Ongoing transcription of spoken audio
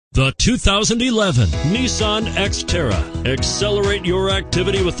The 2011 Nissan Xterra. Accelerate your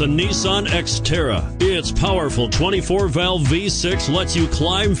activity with the Nissan Xterra. Its powerful 24-valve V6 lets you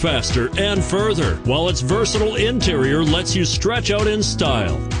climb faster and further, while its versatile interior lets you stretch out in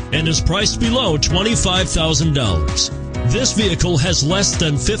style and is priced below $25,000. This vehicle has less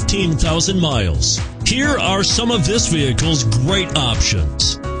than 15,000 miles. Here are some of this vehicle's great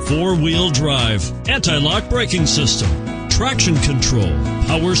options: four-wheel drive, anti-lock braking system, traction control,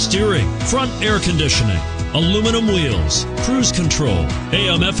 power steering, front air conditioning, aluminum wheels, cruise control,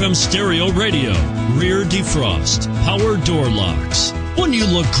 AM/FM stereo radio, rear defrost, power door locks. Wouldn't you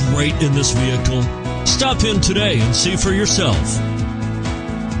look great in this vehicle? Stop in today and see for yourself.